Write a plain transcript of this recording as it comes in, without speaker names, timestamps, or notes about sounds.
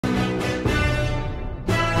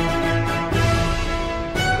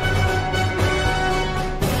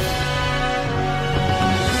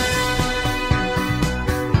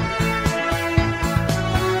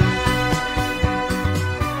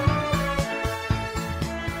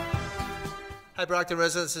Hi, Brockton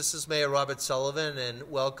residents. This is Mayor Robert Sullivan, and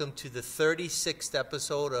welcome to the 36th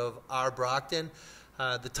episode of Our Brockton.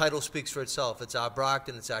 The title speaks for itself. It's our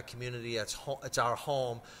Brockton, it's our community, it's our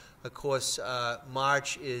home. Of course,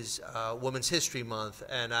 March is Women's History Month,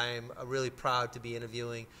 and I'm really proud to be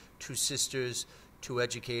interviewing two sisters, two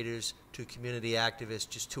educators, two community activists,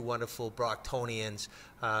 just two wonderful Brocktonians.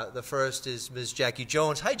 The first is Ms. Jackie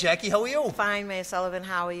Jones. Hi, Jackie. How are you? Fine, Mayor Sullivan.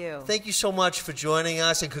 How are you? Thank you so much for joining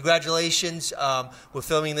us, and congratulations. We're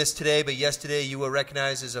filming this today, but yesterday you were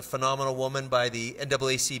recognized as a phenomenal woman by the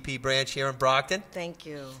NAACP branch here in Brockton. Thank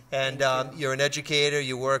you. And you're an educator.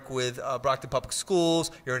 You work with Brockton Public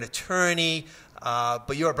Schools. You're an attorney.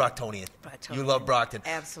 But you're a Brocktonian. You love Brockton.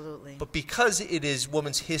 Absolutely. But because it is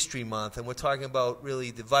Women's History Month, and we're talking about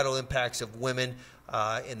really the vital impacts of women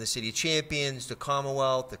in the City of Champions, the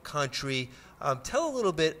Commonwealth, the country, tell a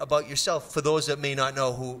little bit about yourself for those that may not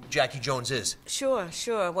know who Jackie Jones is. Sure.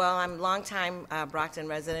 Well, I'm a longtime Brockton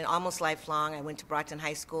resident, almost lifelong. I went to Brockton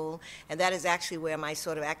High School, and that is actually where my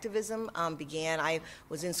sort of activism began. I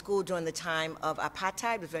was in school during the time of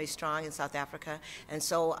apartheid, was very strong in South Africa, and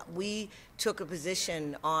so we took a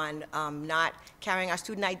position on not carrying our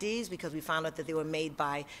student IDs because we found out that they were made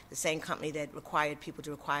by the same company that required people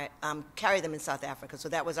to carry them in South Africa. So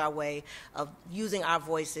that was our way of using our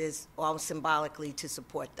voices, all symbolically, to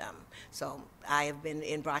support them. So I have been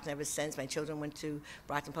in Brockton ever since. My children went to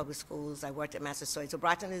Brockton Public Schools. I worked at Massasoit. So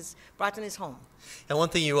Brockton is home. And one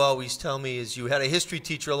thing you always tell me is you had a history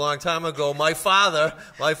teacher a long time ago. My father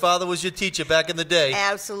was your teacher back in the day.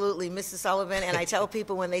 Absolutely, Mr. Sullivan. And I tell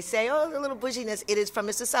people when they say, oh, the little bushiness, it is from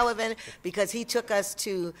Mr. Sullivan because he took us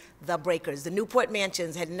to the Breakers. The Newport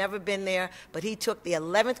Mansions, had never been there, but he took the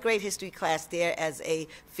 11th grade history class there as a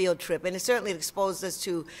field trip. And it certainly exposed us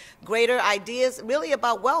to greater ideas really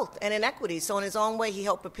about wealth and inequity. So in his own way, he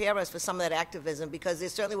helped prepare us for some of that activism because there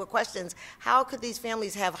certainly were questions, how could these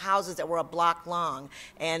families have houses that were a block long?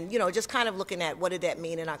 And, you know, just kind of looking at what did that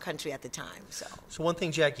mean in our country at the time. So one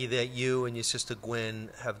thing, Jackie, that you and your sister Gwen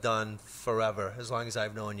have done forever, as long as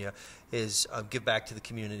I've known you, is give back to the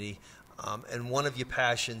community. And one of your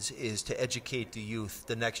passions is to educate the youth,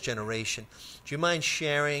 the next generation. Do you mind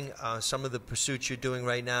sharing some of the pursuits you're doing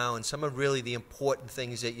right now and some of really the important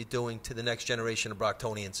things that you're doing to the next generation of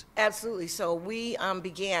Brocktonians? Absolutely. So we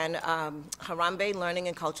began Harambe Learning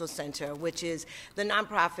and Cultural Center, which is the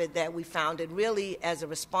nonprofit that we founded really as a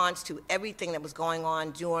response to everything that was going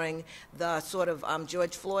on during the sort of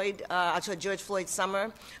George Floyd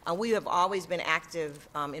summer. We have always been active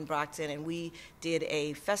in Brockton, and we did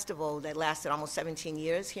a festival that lasted almost 17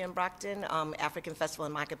 years here in Brockton. African Festival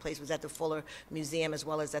and Marketplace was at the Fuller Museum as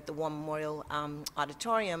well as at the War Memorial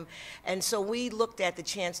Auditorium. And so we looked at the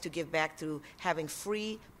chance to give back through having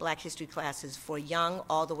free Black history classes for young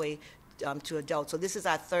all the way to adults. So this is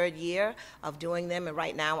our third year of doing them, and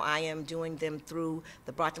right now I am doing them through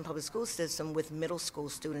the Brockton Public School System with middle school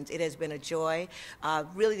students. It has been a joy.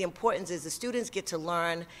 Really the importance is the students get to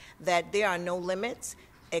learn that there are no limits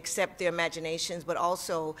except their imaginations, but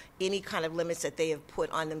also any kind of limits that they have put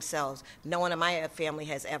on themselves. No one in my family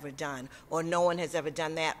has ever done, or no one has ever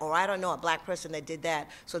done that, or I don't know a Black person that did that.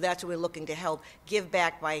 So that's what we're looking to help give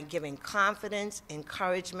back by giving confidence,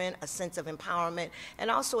 encouragement, a sense of empowerment, and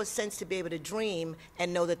also a sense to be able to dream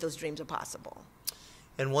and know that those dreams are possible.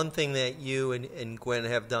 And one thing that you and Gwen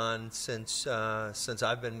have done since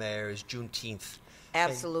I've been mayor is Juneteenth.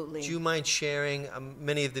 Absolutely. And do you mind sharing?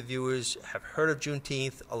 Many of the viewers have heard of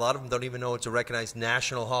Juneteenth. A lot of them don't even know it's a recognized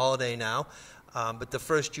national holiday now. But the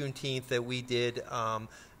first Juneteenth that we did,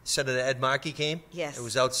 Senator Ed Markey came. Yes. It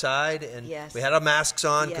was outside, and yes. we had our masks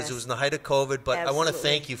on because Yes. it was in the height of COVID. But Absolutely. I want to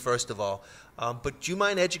thank you, first of all. But do you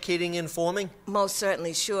mind educating and informing? Most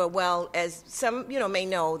certainly, sure. Well, as some may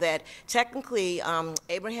know, that technically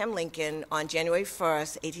Abraham Lincoln on January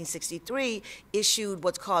 1st, 1863, issued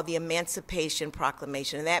what's called the Emancipation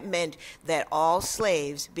Proclamation. And that meant that all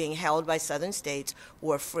slaves being held by southern states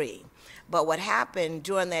were free. But what happened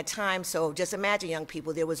during that time, so just imagine, young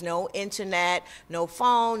people, there was no internet, no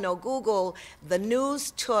phone, no Google. The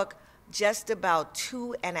news took just about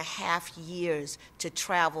 2.5 years to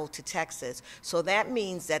travel to Texas. So that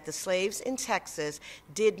means that the slaves in Texas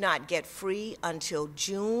did not get free until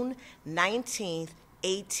June 19th,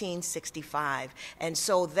 1865. And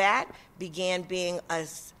so that began being a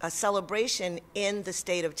celebration in the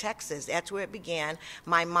state of Texas. That's where it began.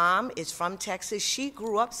 My mom is from Texas. She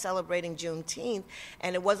grew up celebrating Juneteenth,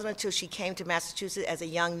 and it wasn't until she came to Massachusetts as a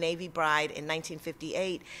young Navy bride in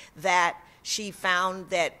 1958 that she found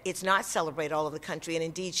that it's not celebrated all over the country, and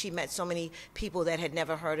indeed she met so many people that had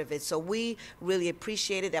never heard of it. So we really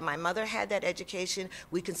appreciated that my mother had that education.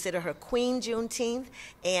 We consider her Queen Juneteenth,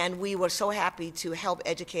 and we were so happy to help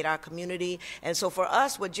educate our community. And so for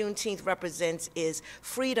us, what Juneteenth represents is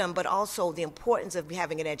freedom, but also the importance of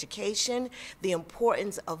having an education, the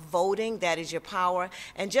importance of voting, that is your power,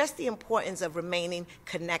 and just the importance of remaining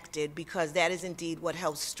connected, because that is indeed what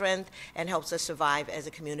helps strength and helps us survive as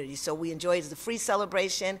a community. So we enjoy it as a free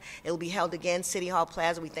celebration. It will be held again, City Hall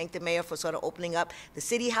Plaza. We thank the mayor for sort of opening up the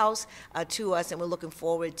City House to us, and we're looking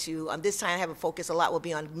forward to, this time I have a focus a lot will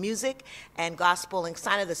be on music and gospel and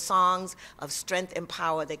kind of the songs of strength and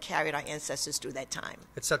power that carried our ancestors through that time.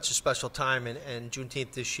 It's such a special time, and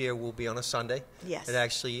Juneteenth this year will be on a Sunday. Yes. It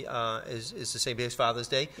actually is the same day as Father's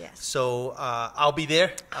Day. Yes. So I'll be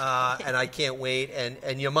there, and I can't wait.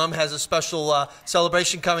 And your mom has a special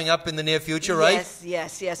celebration coming up in the near future, right? Yes,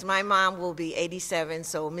 yes, yes. My mom will be 87,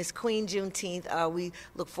 so Miss Queen Juneteenth, we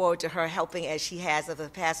look forward to her helping, as she has of the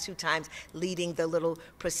past 2 times, leading the little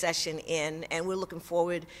procession in, and we're looking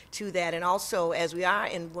forward to that. And also, as we are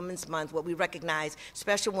in Women's Month, what we recognize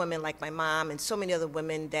special women like my mom and so many other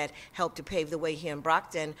women that helped to pave the way here in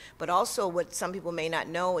Brockton, but also what some people may not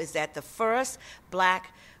know is that the first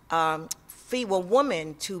black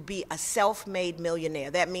woman to be a self-made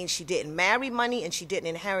millionaire, that means she didn't marry money and she didn't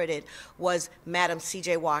inherit it, was Madam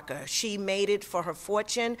C.J. Walker. She made it for her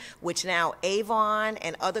fortune, which now Avon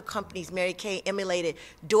and other companies, Mary Kay, emulated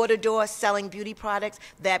door-to-door selling beauty products.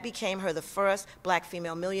 That became her the first black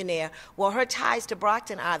female millionaire. Well, her ties to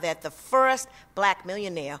Brockton are that the first black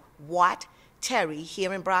millionaire, Watt Terry,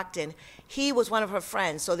 here in Brockton, he was one of her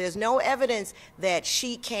friends. So there's no evidence that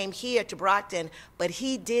she came here to Brockton, but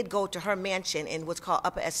he did go to her mansion in what's called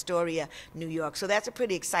Upper Astoria, New York. So that's a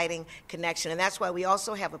pretty exciting connection. And that's why we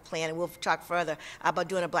also have a plan, and we'll talk further about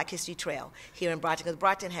doing a Black History Trail here in Brockton, because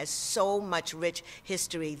Brockton has so much rich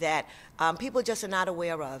history that people just are not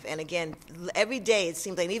aware of. And again, every day it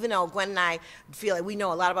seems like, even though Gwen and I feel like we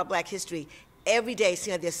know a lot about Black history, every day,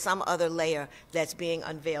 there's some other layer that's being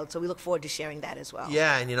unveiled. So we look forward to sharing that as well.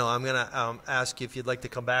 Yeah, and I'm going to ask you if you'd like to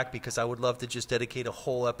come back, because I would love to just dedicate a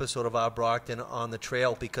whole episode of Our Brockton on the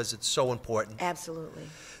trail, because it's so important. Absolutely.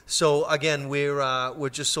 So again, we're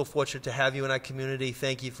just so fortunate to have you in our community.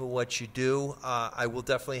 Thank you for what you do. I will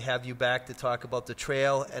definitely have you back to talk about the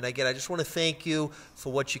trail. And again, I just want to thank you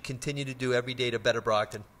for what you continue to do every day to better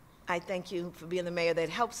Brockton. I thank you for being the mayor that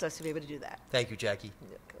helps us to be able to do that. Thank you, Jackie.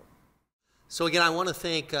 So again, I want to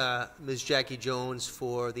thank Ms. Jackie Jones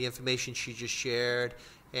for the information she just shared.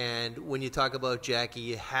 And when you talk about Jackie,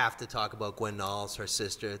 you have to talk about Gwen Nauls, her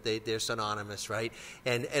sister. They're synonymous, right?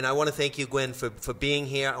 And I want to thank you, Gwen, for being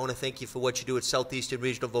here. I want to thank you for what you do at Southeastern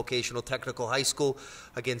Regional Vocational Technical High School.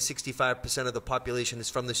 Again, 65% of the population is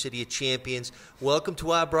from the city of Champions. Welcome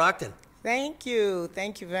to our Brockton. Thank you.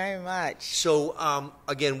 Thank you very much. So,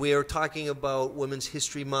 again, we are talking about Women's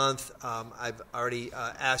History Month. I've already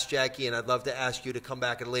asked Jackie, and I'd love to ask you to come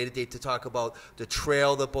back at a later date to talk about the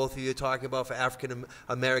trail that both of you are talking about for African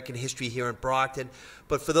American history here in Brockton.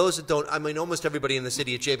 But for those that don't, I mean, almost everybody in the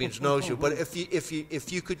city of Champions knows you. But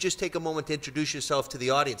if you could just take a moment to introduce yourself to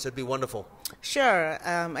the audience, that'd be wonderful. Sure.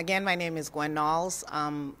 Again, my name is Gwen Nauls.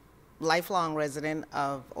 Lifelong resident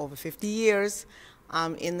of over 50 years.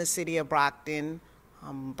 In the city of Brockton,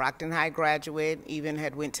 Brockton High graduate, even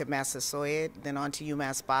had went to Massasoit, then on to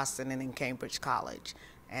UMass Boston and then Cambridge College.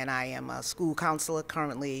 And I am a school counselor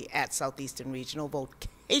currently at Southeastern Regional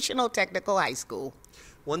Vocational Technical High School.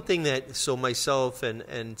 One thing that, so myself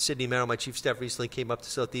and Sydney Merrill, my chief staff, recently came up to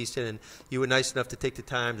Southeastern, and you were nice enough to take the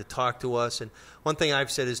time to talk to us. And one thing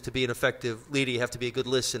I've said is, to be an effective leader, you have to be a good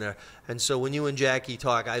listener. And so when you and Jackie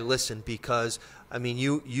talk, I listen, because, I mean,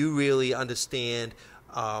 you really understand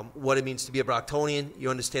what it means to be a Brocktonian.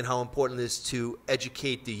 You understand how important it is to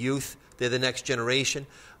educate the youth. They're the next generation.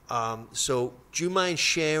 So do you mind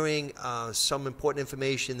sharing some important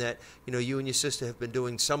information that, you and your sister have been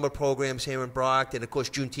doing summer programs here in Brockton? Of course,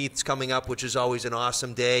 Juneteenth's coming up, which is always an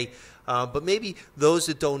awesome day. But maybe those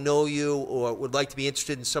that don't know you or would like to be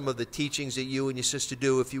interested in some of the teachings that you and your sister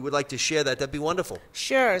do, if you would like to share that, that'd be wonderful.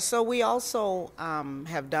 Sure. So we also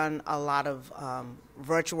have done a lot of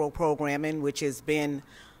virtual programming, which has been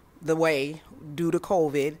the way due to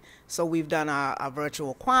COVID. So we've done our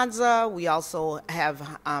virtual Kwanzaa. We also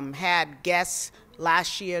have had guests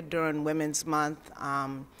last year during Women's Month,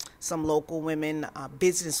 some local women,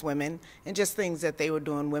 business women, and just things that they were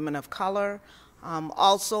doing, women of color.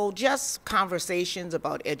 Also just conversations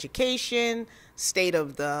about education, state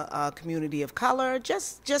of the community of color,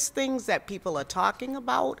 just things that people are talking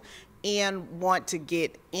about and want to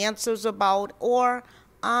get answers about, or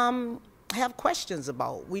have questions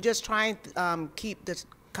about. We just try and keep the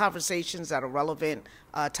conversations that are relevant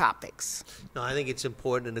topics. No, I think it's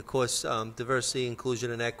important, and of course, diversity,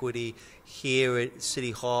 inclusion, and equity here at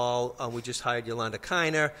City Hall. We just hired Yolanda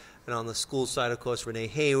Kiner, and on the school side, of course, Renee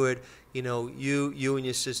Hayward. You know, you and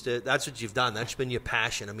your sister, that's what you've done. That's been your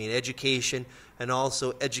passion. I mean, education and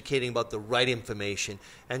also educating about the right information.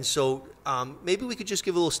 And so maybe we could just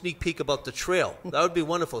give a little sneak peek about the trail. That would be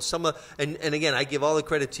wonderful. And again, I give all the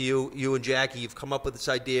credit to you and Jackie. You've come up with this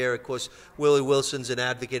idea. Of course, Willie Wilson's an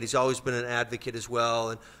advocate. He's always been an advocate as well.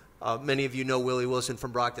 And many of you know Willie Wilson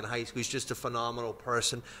from Brockton High School. He's just a phenomenal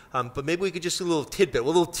person. But maybe we could just do a little tidbit, a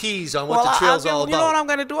little tease on what the trail's all about. You know what I'm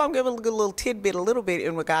going to do? I'm going to give a little tidbit, a little bit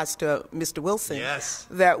in regards to Mr. Wilson. Yes.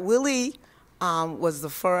 That Willie was the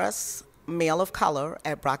first male of color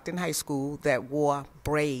at Brockton High School that wore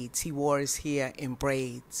braids. He wore his hair in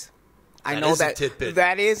braids. I know that.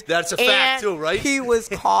 That is a tidbit. That's a fact too, right? He was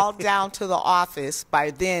called down to the office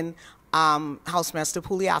by then Housemaster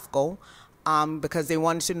Puliafco, because they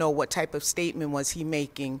wanted to know what type of statement was he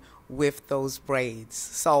making with those braids.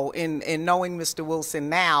 So in knowing Mr. Wilson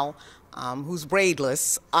now, who's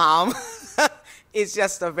braidless, it's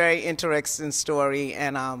just a very interesting story,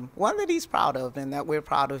 and one that he's proud of, and that we're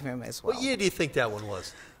proud of him as well. What year do you think that one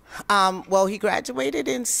was? Well, he graduated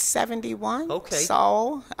in '71. Okay.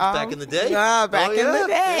 So back in the day? Back in the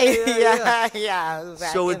day. Yeah.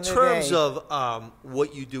 So in terms of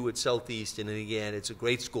what you do at Southeastern, and again, it's a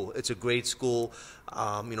great school. It's a great school.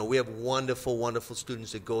 You know, we have wonderful, wonderful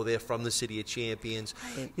students that go there from the City of Champions.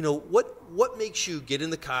 Right. You know, what makes you get in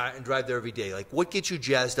the car and drive there every day? Like, what gets you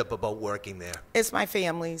jazzed up about working there? It's my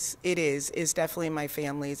families. It is. It's definitely my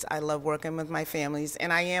families. I love working with my families,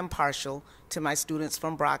 and I am partial to my students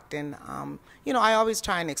from Brockton. You know, I always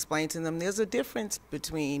try and explain to them there's a difference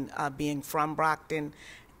between being from Brockton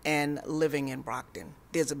and living in Brockton.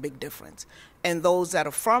 There's a big difference. And those that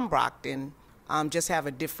are from Brockton just have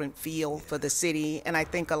a different feel for the city. And I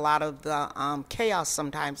think a lot of the chaos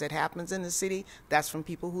sometimes that happens in the city, that's from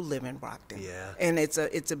people who live in Brockton. Yeah. And it's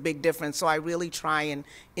a big difference. So I really try and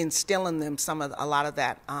instill in them a lot of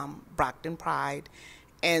that Brockton pride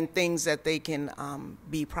and things that they can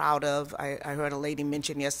be proud of. I heard a lady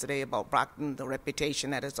mention yesterday about Brockton, the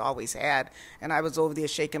reputation that it's always had. And I was over there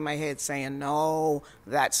shaking my head saying, no,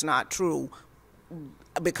 that's not true.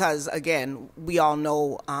 Because, again, we all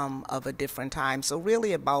know of a different time. So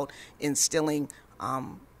really about instilling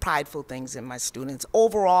prideful things in my students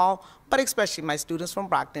overall, but especially my students from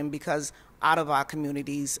Brockton, because out of our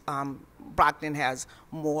communities, Brockton has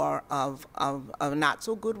more of a not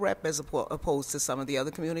so good rep as opposed to some of the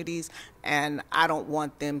other communities, and I don't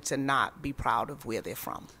want them to not be proud of where they're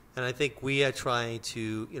from. And I think we are trying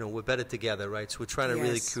to, you know, we're better together, right? So we're trying to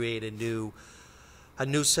really create a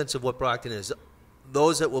new sense of what Brockton is.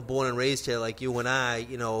 Those that were born and raised here, like you and I,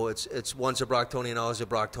 you know, it's one's a Brocktonian, always a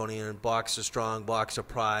Brocktonian, and Blocks are strong, Blocks are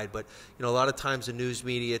pride. But, you know, a lot of times the news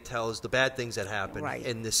media tells the bad things that happen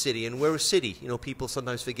in the city. And we're a city. You know, people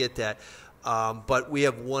sometimes forget that. But we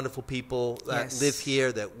have wonderful people that live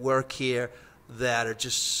here, that work here, that are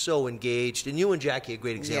just so engaged. And you and Jackie are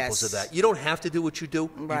great examples of that. You don't have to do what you do.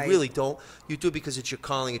 Right. You really don't. You do it because it's your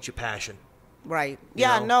calling, it's your passion. Right. You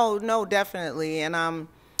know? No, definitely. And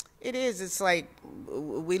it is. It's like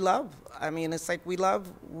we love. I mean, it's like we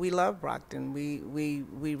love Brockton. We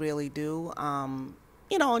really do.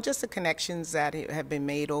 You know, and just the connections that have been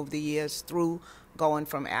made over the years through going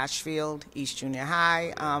from Ashfield, East Junior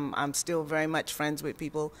High. I'm still very much friends with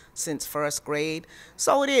people since first grade.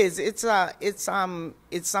 So it is. It's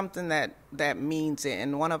something that means it.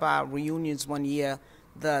 And one of our reunions one year,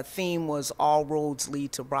 the theme was all roads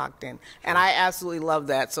lead to Brockton. And I absolutely love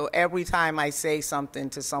that. So every time I say something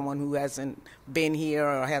to someone who hasn't been here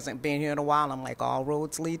or hasn't been here in a while, I'm like, all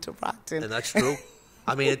roads lead to Brockton. And that's true.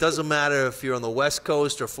 I mean, it doesn't matter if you're on the West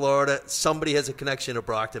Coast or Florida. Somebody has a connection to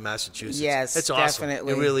Brockton, Massachusetts. Yes, it's awesome.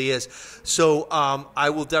 definitely. It really is. So I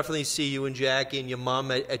will definitely see you and Jackie and your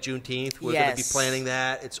mom at Juneteenth. We're going to be planning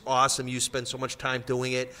that. It's awesome. You spend so much time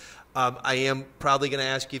doing it. I am probably going to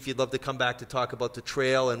ask you if you'd love to come back to talk about the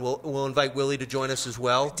trail, and we'll invite Willie to join us as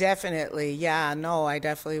well. Definitely, yeah. No, I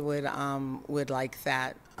definitely would like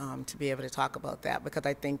that to be able to talk about that, because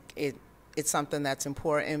I think it's something that's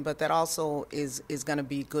important, but that also is going to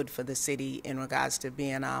be good for the city in regards to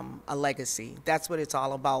being a legacy. That's what it's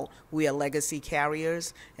all about. We are legacy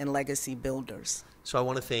carriers and legacy builders. So I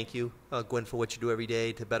want to thank you, Gwen, for what you do every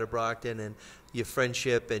day to better Brockton, and your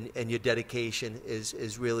friendship and your dedication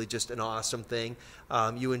is really just an awesome thing.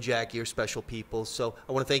 You and Jackie are special people. So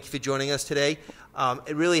I want to thank you for joining us today.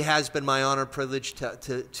 It really has been my honor and privilege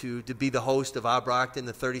to be the host of Our Brockton,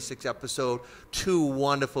 the 36th episode. Two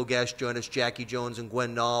wonderful guests joined us, Jackie Jones and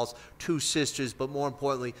Gwen Nauls, two sisters, but more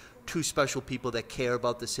importantly, two special people that care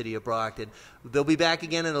about the city of Brockton. They'll be back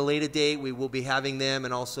again at a later date. We will be having them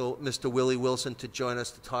and also Mr. Willie Wilson to join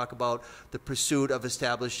us to talk about the pursuit of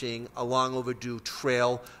establishing a long overdue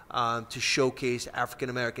trail to showcase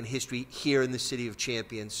African-American history here in the City of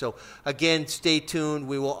Champions. So again, stay tuned.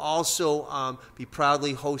 We will also be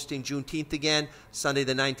proudly hosting Juneteenth again, Sunday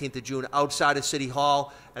the 19th of June, outside of City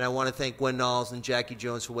Hall. And I want to thank Gwen Nauls and Jackie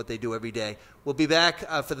Jones for what they do every day. We'll be back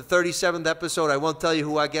for the 37th episode. I won't tell you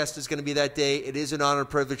who our guest is going to be that day. It is an honor and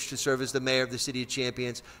privilege to serve as the mayor of the City of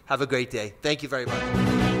Champions. Have a great day. Thank you very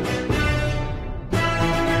much.